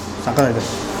ತೊಗೊಳ್ಳಿ, ಸಕ್ಕತ್ತಾಗಿದೆ.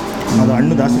 ಅದು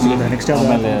ಹಣ್ಣು ಜಾಸ್ತಿ ಸಿಗುತ್ತೆ. ನೆಕ್ಸ್ಟ್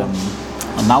ಆಮೇಲೆ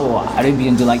ನಾವು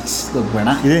ಅರೇಬಿಯನ್ ಡಿಲೈಟ್ಸ್ ಹೋಗ್ಬೇಡ.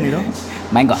 ಇದೇನಿದು?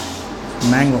 ಮ್ಯಾಂಗೋ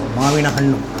ಮಾವಿನ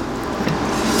ಹಣ್ಣು.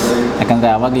 ಯಾಕಂದರೆ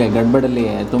ಆವಾಗಲೇ ಗಡ್ಬಡಲ್ಲಿ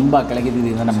ತುಂಬ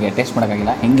ಕೆಳಗಿದ್ದರಿಂದ ನಮಗೆ ಟೇಸ್ಟ್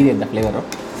ಮಾಡೋಕ್ಕಾಗಿಲ್ಲ. ಹೆಂಗಿದೆ ಅಂತ ಫ್ಲೇವರು.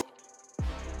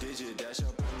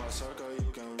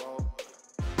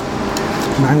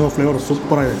 Mango flavour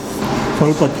ಸೂಪರಾಗಿದೆ.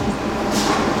 ಸ್ವಲ್ಪ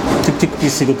ಚಿಕ್ಕ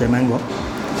ಪೀಸ್ ಸಿಗುತ್ತೆ ಮ್ಯಾಂಗೋ.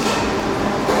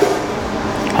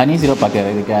 ಹನಿ ಸಿರಪ್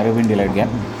ಹಾಕಿದ್ದಾರೆ ಇದಕ್ಕೆ Arabian ಡಿಲೈಟ್ಗೆ.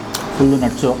 Full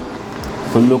nuts,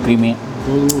 full creamy,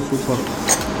 super.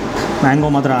 Mango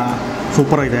ಮಾತ್ರ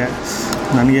ಸೂಪರಾಗಿದೆ.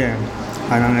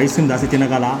 ನಾನು ಐಸ್ ಕ್ರೀಮ್ ಜಾಸ್ತಿ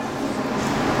ತಿನ್ನೋಕ್ಕಲ್ಲ,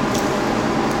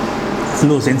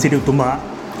 ಫುಲ್ಲು ಸೆನ್ಸಿಟಿವ್ ತುಂಬ.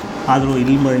 ಆದರೂ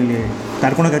ಇಲ್ಲಿ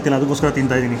ಕರ್ಕೊಳಕ್ಕಾಗ್ತಿಲ್ಲ, ಅದಕ್ಕೋಸ್ಕರ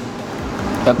ತಿಂತಾಯಿದ್ದೀನಿ.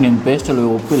 ಯಾಕೆ ನಿಮ್ಮ ಪೇಸ್ಟಲ್ಲಿ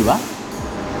ಉಪ್ಪಿಲ್ವಾ?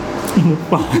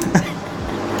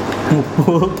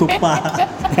 ಉಪ್ಪು ತುಪ್ಪ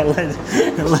ಎಲ್ಲ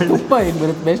ಉಪ್ಪ ಏನು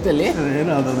ಬರುತ್ತೆ ಪೇಸ್ಟಲ್ಲಿ?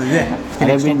 ಏನೋ ಅದೊಂದು ಇದೆ.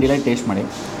 ಅರೇಬಿಯನ್ ಡಿಲೈಟ್ ಟೇಸ್ಟ್ ಮಾಡಿ.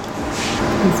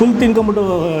 ಫುಲ್ ತಿನ್ಕೊಂಬಿಟ್ಟು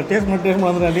ಟೇಸ್ಟ್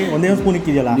ಮಾಡಿದ್ರೆ ಅಲ್ಲಿ ಒಂದೇ ಒಂದು ಸ್ಪೂನ್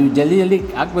ಇಕ್ಕಿದೆಯಲ್ಲ, ನೀವು ಜಲ್ದಿ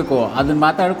ಹಾಕಬೇಕು. ಅದನ್ನು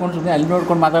ಮಾತಾಡ್ಕೊಂಡು ಸುಮ್ಮನೆ ಅಲ್ಲಿ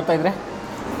ನೋಡ್ಕೊಂಡು ಮಾತಾಡ್ತಾ ಇದ್ರೆ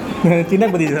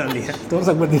ತಿನ್ನಕ್ಕೆ ಬಂದಿದ್ದೀರ ಅಲ್ಲಿ,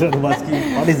 ತೋರ್ಸಕ್ಕೆ ಬಂದಿರೋದು ಬಾಸ್ಕಿ.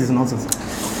 What is this nonsense?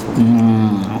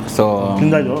 So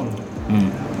ತಿಂದಾಯ್ತು.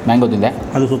 Mango ತಿಂದೆ,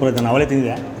 ಅದು ಸೂಪರ್ ಆಯ್ತು. ನಾನು ಅವಳೇ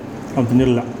ತಿಂದಿದೆ, ಅವ್ನು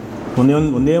ತಿಂದಿರಲಿಲ್ಲ.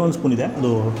 ಒಂದೇ ಒಂದು ಸ್ಪೂನ್ ಇದೆ, ಅದು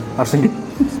ಅರ್ಶಿನ.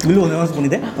 ಇಲ್ಲೂ ಒಂದೇ ಒಂದು ಸ್ಪೂನ್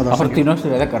ಇದೆ, ಅದು ಅವ್ರು ತಿನ್ನೋಷ್ಟು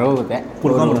ಎಲ್ಲ ಕರೋಗುತ್ತೆ.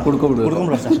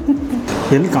 ಕುಡ್ಕೊಂಬಿಡು ಸರ್.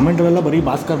 ಎಲ್ಲಿ ಕಮೆಂಟಲ್ಲೆಲ್ಲ ಬರೀ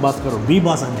ಭಾಸ್ಕರ್ ಬಿ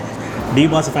ಬಾಸ್ ಅಂದೆ. ಡಿ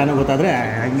ಬಾಸ್ ಫ್ಯಾನ್ ಗೊತ್ತಾದರೆ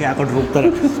ಹಂಗೆ ಹಾಕೊಂಡು ಹೋಗ್ತಾರೆ.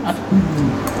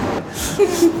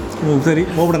 ಸರಿ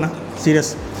ಹೋಗ್ಬಿಡೋಣ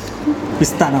ಸೀರಿಯಸ್.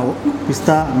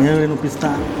 ಪಿಸ್ತಾ ಮೇಲೇನು ಪಿಸ್ತಾ,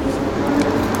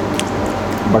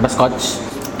 ಬಟರ್ ಸ್ಕಾಚ್,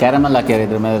 ಕ್ಯಾರಮಲ್ ಹಾಕ್ಯಾರ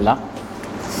ಇದ್ರ ಮೇಲೆಲ್ಲ.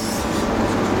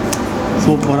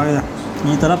 ಸೂಪರಾಗಿದೆ.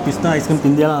 ಈ ಥರ ಪಿಸ್ತಾ ಐಸ್ ಕ್ರೀಮ್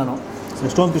ತಿಂದಿಲ್ಲ ನಾನು.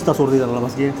 ಎಷ್ಟೊಂದು ಪಿಸ್ತಾ ಸುರಿದಿದ್ದಾರಲ್ಲ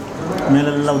ಬಸ್ಗೆ,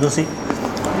 ಮೇಲೆಲ್ಲ ಉದುರಿಸಿ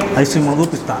ಐಸ್ ಕ್ರೀಮ್ ಮಾಡೋದು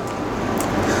ಪಿಸ್ತಾ,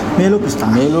 ಮೇಲೂ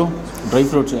ಡ್ರೈ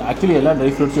ಫ್ರೂಟ್ಸ್. ಆ್ಯಕ್ಚುಲಿ ಎಲ್ಲ ಡ್ರೈ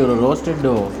ಫ್ರೂಟ್ಸ್ ಇವರು ರೋಸ್ಟೆಡ್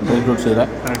ಡ್ರೈ ಫ್ರೂಟ್ಸ್ ಇದೆ.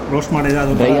 ರೋಸ್ಟ್ ಮಾಡಿದ್ರೆ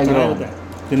ಅದು ಡ್ರೈ ಆಗಿರೋ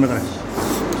ತಿನ್ಬೇಕಾರೆ.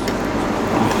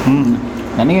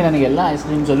 ನನಗೆಲ್ಲ ಐಸ್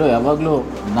ಕ್ರೀಮ್ಸಲ್ಲೂ ಯಾವಾಗಲೂ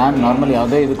ನಾನು ನಾರ್ಮಲ್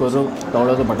ಯಾವುದೇ ಇದಕ್ಕೋದ್ರು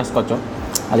ತೊಗೊಳ್ಳೋದು ಬಟರ್ ಸ್ಕಾಚು.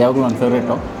 ಅದು ಯಾವಾಗಲೂ ನನ್ನ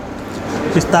ಫೇವ್ರೇಟು.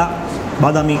 ಪಿಸ್ತಾ,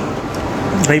 ಬಾದಾಮಿ,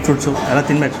 ಡ್ರೈ ಫ್ರೂಟ್ಸು ಎಲ್ಲ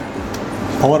ತಿನ್ಬೇಕು,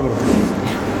 ಪವರ್ ಬರುತ್ತೆ.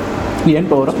 ಏನು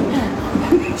ಪವರು?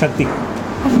 ಶಕ್ತಿ.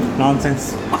 Nonsense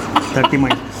 30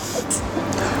 mind.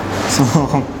 ಸೊ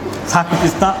ಸಾಕು,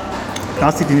 ಪಿಸ್ತಾ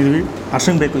ಜಾಸ್ತಿ ತಿಂದಿದ್ವಿ.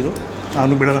 ಅರ್ಶನ್ ಬೇಕು, ಇದು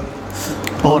ಅವನು ಬಿಡೋಲ್ಲ.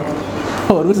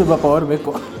 ಅವ್ರಿಗೂ ಸ್ವಲ್ಪ ಪವರ್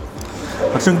ಬೇಕು.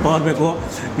 ಅರ್ಶನ್ ಪವರ್ ಬೇಕು.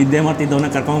 ನಿದ್ದೆ ಮಾಡ್ತಿದ್ದವನ್ನ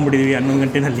ಕರ್ಕೊಂಡ್ಬಿಟ್ಟಿದ್ವಿ 11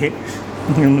 ಗಂಟೆನಲ್ಲಿ.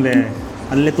 ಆಮೇಲೆ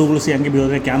ಅಲ್ಲೇ ತೂಗುಳಿಸಿ ಹಂಗೆ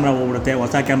ಬಿದ್ದೋದ್ರೆ ಕ್ಯಾಮ್ರಾ ಹೋಗ್ಬಿಡುತ್ತೆ.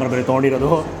 ಹೊಸ ಕ್ಯಾಮ್ರಾ ಬೇರೆ ತೊಗೊಂಡಿರೋದು.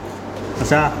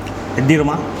 ಹೊಸ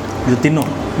ಎದ್ದಿರಮ್ಮ, ಇದು ತಿನ್ನು,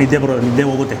 ನಿದ್ದೆ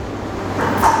ಹೋಗುತ್ತೆ.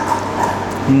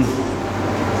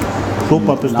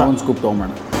 ಸೂಪರ್ ಪಿಸ್ತಾ. ಒಂದು ಸ್ಕೂಪ್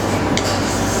ತೊಗೊಂಬೋಣ.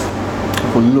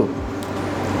 ಫುಲ್ಲು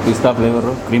ಪಿಸ್ತಾ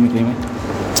ಫ್ಲೇವರು, ಕ್ರೀಮಿ.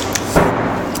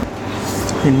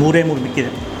 ಇನ್ನು 3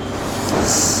 ಬಿಕ್ಕಿದೆ.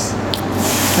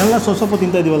 ಎಲ್ಲ ಸ್ವಲ್ಪ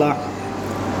ತಿಂತಾಯಿದ್ದೀವಲ್ಲ.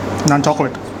 ನಾನು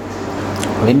ಚಾಕ್ಲೇಟ್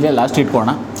ವೆನಿಲಾ ಲಾಸ್ಟ್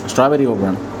ಇಟ್ಕೊಳ್ಳೋಣ. ಸ್ಟ್ರಾಬೆರಿಗೆ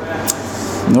ಹೋಗೋಣ.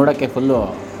 ನೋಡೋಕ್ಕೆ ಫುಲ್ಲು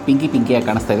ಪಿಂಕಿಯಾಗಿ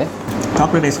ಕಾಣಿಸ್ತಾ ಇದೆ.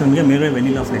 ಚಾಕ್ಲೇಟ್ ಐಸ್ ಕ್ರೀಮ್ಗೆ ಮೇಲೆ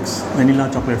ವೆನಿಲಾ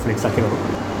ಚಾಕ್ಲೇಟ್ ಫ್ಲೇಕ್ಸ್ ಹಾಕಿರೋದು.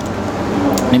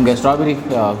 ನಿಮಗೆ ಸ್ಟ್ರಾಬೆರಿ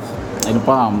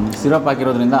ಏನಪ್ಪ ಸಿರಪ್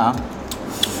ಹಾಕಿರೋದ್ರಿಂದ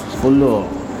ಫುಲ್ಲು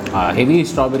ಹೆವಿ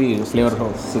ಸ್ಟ್ರಾಬೆರಿ ಫ್ಲೇವರ್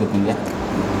ಸಿಗುತ್ತೆ ನಿಮಗೆ.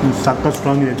 ಸಕ್ಕತ್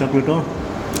ಸ್ಟ್ರಾಂಗ್ ಇದೆ ಚಾಕ್ಲೇಟು.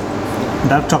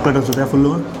 ಡಾರ್ಕ್ ಚಾಕ್ಲೇಟ್ ಅನಿಸುತ್ತೆ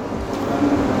full.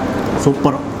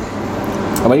 Super.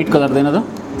 White ಕಲರ್ದೇನದು?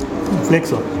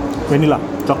 Flakes, vanilla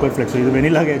chocolate flakes. ಇದು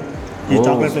ವೆನಿಲಾಗೆ ಈ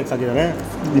ಚಾಕ್ಲೇಟ್ ಫ್ಲೇಕ್ಸ್ ಹಾಕಿದ್ದಾರೆ,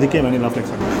 ಇದಕ್ಕೆ ವೆನಿಲಾ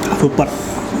ಫ್ಲೇಕ್ಸ್ ಹಾಕಿದ್ದಾರೆ. ಸೂಪರ್.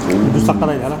 ಇದು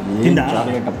ಸಕ್ಕತ್ತಾಗಿದೆಯಲ್ಲ, ತಿಂದ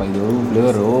ಚಾಕ್ಲೇಟ್ ಅಪ್ಪ ಇದು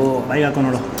ಫ್ಲೇವರು. ಬಾಯಿಗೆ ಹಾಕೋ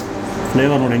ನೋಡು,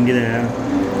 ಫ್ಲೇವರ್ ನೋಡಿ ಹೆಂಗಿದೆ.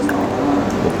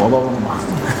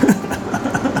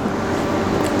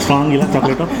 ಸ್ಟ್ರಾಂಗ್ ಇಲ್ಲ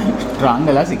ಚಾಕ್ಲೇಟು? ಸ್ಟ್ರಾಂಗ್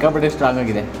ಅಲ್ಲ, ಸಿಕ್ಕಾಪಟ್ಟೆ ಸ್ಟ್ರಾಂಗ್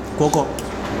ಆಗಿದೆ. ಕೋಕೋ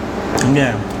ಹಂಗೆ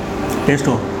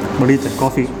taste ಬಡಿಯುತ್ತೆ.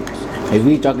 Coffee,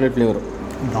 heavy chocolate flavour,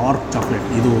 dark chocolate.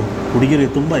 ಇದು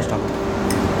ಹುಡುಗಿರಿಗೆ ತುಂಬ ಇಷ್ಟ ಆಗುತ್ತೆ.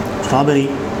 ಸ್ಟ್ರಾಬೆರಿ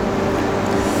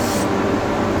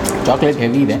ಚಾಕ್ಲೇಟ್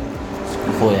ಹೆವಿ ಇದೆ.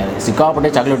 ಸಿಕ್ಕಾಪಟ್ಟೆ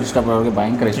ಚಾಕ್ಲೇಟ್ ಇಷ್ಟಪಡೋರಿಗೆ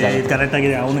ಭಯಂಕರ ಇಷ್ಟ. ಇದು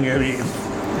ಕರೆಕ್ಟಾಗಿದೆ. ಅವನಿಗೆ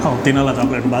ಅವ್ನು ತಿನ್ನಲ್ಲ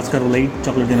ಚಾಕ್ಲೇಟ್. ಭಾಸ್ಕರ್ ಲೈಟ್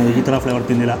ಚಾಕ್ಲೇಟ್ ತಿನ್ನೋದು, ಈ ಥರ ಫ್ಲೇವರ್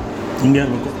ತಿಂದಿಲ್ಲ. ಹಿಂಗೆ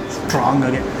ಇರಬೇಕು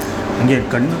ಸ್ಟ್ರಾಂಗಾಗಿ. ಹಂಗೆ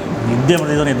ಕಣ್ಣು ನಿದ್ದೆ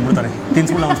ಮಾಡಿದವನು ಎದ್ಬಿಡ್ತಾರೆ.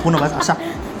 ತಿನ್ಸ್ಬಿಟ್ಟು ಅವ್ನು ಸ್ಪೂನ್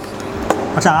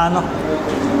ಅಷ್ಟ ಅನ್ನೋ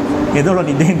ಎದೋಳೋ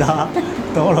ನಿದ್ದೆಯಿಂದ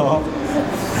ತಗೊಳ್ಳೋ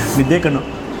ನಿದ್ದೆ ಕಣ್ಣು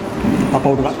ಪಾಪ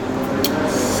ಹುಡುಗ.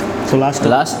 So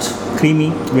last creamy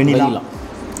vanilla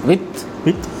with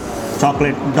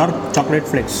chocolate, dark chocolate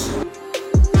flakes.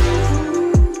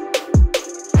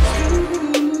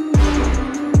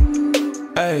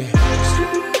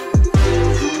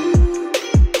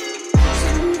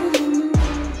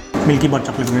 Milky bar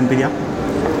chocolate ನೆನಪಿದೆಯಾ?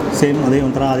 ಸೇಮ್ ಅದೇ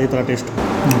ಥರ ಟೇಸ್ಟ್.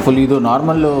 ಫುಲ್ ಇದು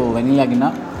ನಾರ್ಮಲ್ಲು ವೆನಿಲಾಗಿನ್ನ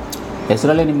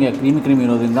ಹೆಸರಲ್ಲೇ ನಿಮಗೆ ಕ್ರೀಮಿ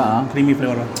ಇರೋದ್ರಿಂದ ಕ್ರೀಮಿ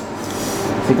ಫ್ಲೇವರ್,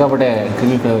 ಸಿಕ್ಕಾಪಟ್ಟೆ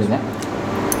ಕ್ರೀಮಿ ಫ್ಲೇವರ್ ಇದೆ.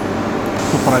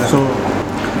 ಸೂಪರಾಗಿದೆ. ಸೊ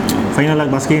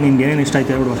ಫೈನಲಾಗಿ ಬಾಸ್ಗೆ ನಿಮ್ಗೆ ಏನೇನು ಇಷ್ಟ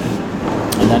ಆಯ್ತು ಹೇಳ್ಬಿಡು.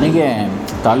 ನನಗೆ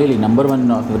ಥಾಲಿಲಿ ನಂಬರ್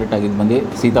 1 ಫೇವ್ರೇಟ್ ಆಗಿದ್ದು ಬಂದು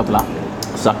ಸೀತಾಫಲ.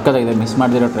 ಸಕ್ಕತ್ತಾಗಿದೆ, ಮಿಸ್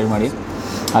ಮಾಡದಿರೋ ಟ್ರೈ ಮಾಡಿ.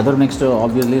 ಅದರ ನೆಕ್ಸ್ಟು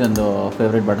ಆಬ್ವಿಯಸ್ಲಿ ನಂದು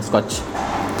ಫೇವ್ರೇಟ್ ಬಟರ್ ಸ್ಕಾಚ್.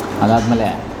 ಅದಾದಮೇಲೆ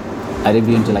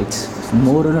ಅರೇಬಿಯನ್ ಲೈಟ್ಸ್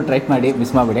ಮೂರೂ ಟ್ರೈ ಮಾಡಿ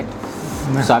ಮಿಸ್ ಮಾಡಿಬಿಡಿ.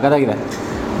 ಸಖತ್ತಾಗಿದೆ.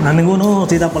 ನನಗೂ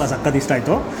ಸೀತಾಫಲ ಸಖತ್ ಇಷ್ಟ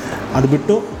ಆಯಿತು. ಅದು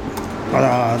ಬಿಟ್ಟು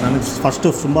ನನಗೆ ಫಸ್ಟು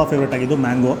ತುಂಬ ಫೇವ್ರೇಟ್ ಆಗಿದ್ದು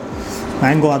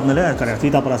ಮ್ಯಾಂಗೋ ಆದಮೇಲೆ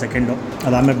ಸೀತಾಫಲ ಸೆಕೆಂಡು,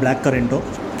 ಅದಾದಮೇಲೆ ಬ್ಲ್ಯಾಕ್ ಕರೆಂಟು,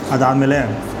 ಅದಾದಮೇಲೆ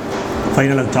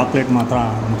ಫೈನಲಾಗಿ ಚಾಕ್ಲೇಟ್ ಮಾತ್ರ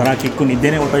ಒಂಥರ ಕಿಕ್ಕು.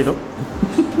 ನಿದ್ದೆನೇ ಹೊಟ್ಟೋಯ್ತು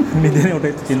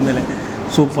ತಿಂದಮೇಲೆ.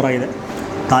 ಸೂಪರಾಗಿದೆ.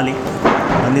 ಥಾಲಿ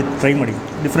ಬಂದಿದ್ದು ಟ್ರೈ ಮಾಡಿ,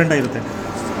 ಡಿಫ್ರೆಂಟಾಗಿರುತ್ತೆ.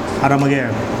 ಆರಾಮಾಗೆ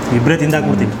ಇಬ್ಬರೇ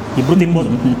ತಿಂದಾಕ್ಬಿಡ್ತೀವಿ, ಇಬ್ಬರು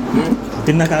ತಿನ್ಬೋದು,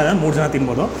 ತಿನ್ನೋಕ್ಕಾಗಲ್ಲ 3 ಜನ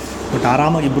ತಿನ್ಬೋದು, ಬಟ್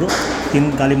ಆರಾಮಾಗಿ ಇಬ್ಬರು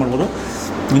ತಿಂದು ಖಾಲಿ ಮಾಡ್ಬೋದು.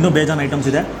 ಇನ್ನೂ ಬೇಜಾನ್ ಐಟಮ್ಸ್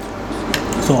ಇದೆ,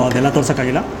 ಸೊ ಅದೆಲ್ಲ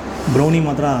ತೋರ್ಸೋಕ್ಕಾಗಿಲ್ಲ. ಬ್ರೌನಿ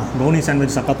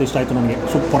ಸ್ಯಾಂಡ್ವಿಚ್ ಸಖತ್ತು ಇಷ್ಟ ಆಯಿತು ನನಗೆ,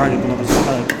 ಸೂಪರಾಗಿತ್ತು. ಮತ್ತು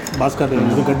ಸಖತ್ತಾಗಿತ್ತು. ಭಾಸ್ಕರ್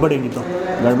ಇದು ಗಡ್ಬಡ್ ಹೆಂಗಿತ್ತು?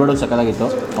 ಗಡ್ಬಡು ಸಖತ್ತಾಗಿತ್ತು.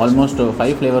 ಆಲ್ಮೋಸ್ಟ್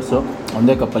 5 ಫ್ಲೇವರ್ಸು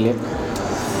ಒಂದೇ ಕಪ್ಪಲ್ಲಿ,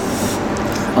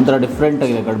 ಒಂಥರ ಡಿಫ್ರೆಂಟ್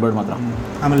ಆಗಿದೆ ಗಡ್ಬಡ್ ಮಾತ್ರ.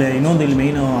 ಆಮೇಲೆ ಇನ್ನೊಂದು ಇಲ್ಲಿ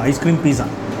ಮೇಯ್ನು ಐಸ್ಕ್ರೀಮ್ ಪಿಜ್ಜಾ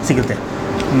ಸಿಗುತ್ತೆ.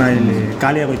 ಇಲ್ಲಿ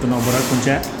ಖಾಲಿ ಆಗೋಯ್ತು, ನಾವು ಬರೋಕ್ಕೆ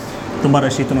ಮುಂಚೆ ತುಂಬ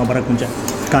ರಶ್ ಇತ್ತು, ನಾವು ಬರೋಕ್ಕೆ ಮುಂಚೆ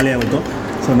ಖಾಲಿ ಆಗೋಯ್ತು.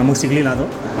 ಸೊ ನಮಗೆ ಸಿಗಲಿಲ್ಲ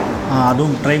ಅದು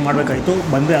ಟ್ರೈ ಮಾಡಬೇಕಾಯಿತು.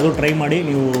 ಬಂದರೆ ಅದು ಟ್ರೈ ಮಾಡಿ,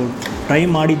 ನೀವು ಟ್ರೈ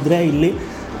ಮಾಡಿದರೆ ಇಲ್ಲಿ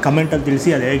ಕಮೆಂಟಲ್ಲಿ ತಿಳಿಸಿ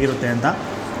ಅದು ಹೇಗಿರುತ್ತೆ ಅಂತ.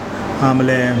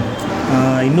 ಆಮೇಲೆ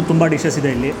ಇನ್ನೂ ತುಂಬ ಡಿಶಸ್ ಇದೆ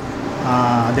ಇಲ್ಲಿ,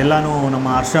 ಅದೆಲ್ಲನೂ ನಮ್ಮ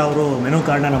ಹರ್ಷ ಅವರು ಮೆನು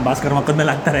ಕಾರ್ಡ್ನ ನಮ್ಮ ಭಾಸ್ಕರ್ ಮಕ್ಕದ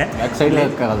ಮೇಲೆ ಹಾಕ್ತಾರೆ.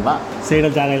 ಸೈಡಲ್ವಾ?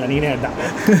 ಸೈಡಲ್ಲಿ ಜಾಗ ಇಲ್ಲ, ನೀನೇ ಅಡ್ಡ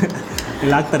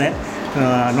ಇಲ್ಲಿ ಹಾಕ್ತಾರೆ.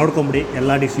 ನೋಡ್ಕೊಂಬಿಡಿ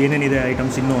ಎಲ್ಲ ಡಿಶ್ ಏನೇನಿದೆ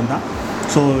ಐಟಮ್ಸ್ ಇನ್ನೂ ಅಂತ.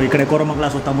 ಸೊ ಈ ಕಡೆ ಕೋರಮಂಗಲ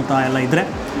ಸುತ್ತಮುತ್ತ ಎಲ್ಲ ಇದ್ದರೆ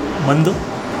ಬಂದು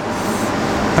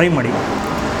ಟ್ರೈ ಮಾಡಿ.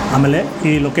 ಆಮೇಲೆ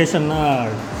ಈ ಲೊಕೇಶನ್ನ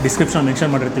ಡಿಸ್ಕ್ರಿಪ್ಷನ್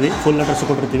ಮೆನ್ಷನ್ ಮಾಡಿರ್ತೀವಿ, ಫುಲ್ ಅಡ್ರೆಸ್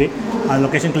ಕೊಟ್ಟಿರ್ತೀವಿ. ಆ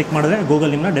ಲೊಕೇಶನ್ ಕ್ಲಿಕ್ ಮಾಡಿದ್ರೆ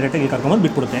ಗೂಗಲ್ ನಿಮ್ಮನ್ನ ಡೈರೆಕ್ಟಾಗಿ ಕರ್ಕೊಂಬಂದು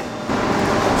ಬಿಟ್ಬಿಡುತ್ತೆ.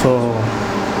 ಸೊ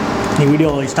ಈ ವಿಡಿಯೋ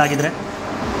ಇಷ್ಟ ಆಗಿದರೆ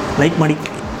ಲೈಕ್ ಮಾಡಿ,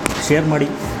 ಶೇರ್ ಮಾಡಿ,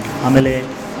 ಆಮೇಲೆ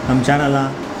ನಮ್ಮ ಚಾನಲ್ನ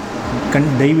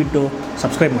ದಯವಿಟ್ಟು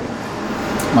ಸಬ್ಸ್ಕ್ರೈಬ್ ಮಾಡಿ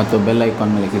ಮತ್ತು ಬೆಲ್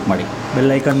ಐಕಾನ್ ಮೇಲೆ ಕ್ಲಿಕ್ ಮಾಡಿ.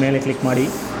 ಬೆಲ್ ಐಕಾನ್ ಮೇಲೆ ಕ್ಲಿಕ್ ಮಾಡಿ.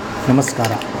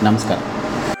 ನಮಸ್ಕಾರ. ನಮಸ್ಕಾರ.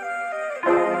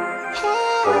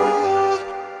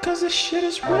 Cause this shit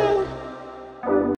is real.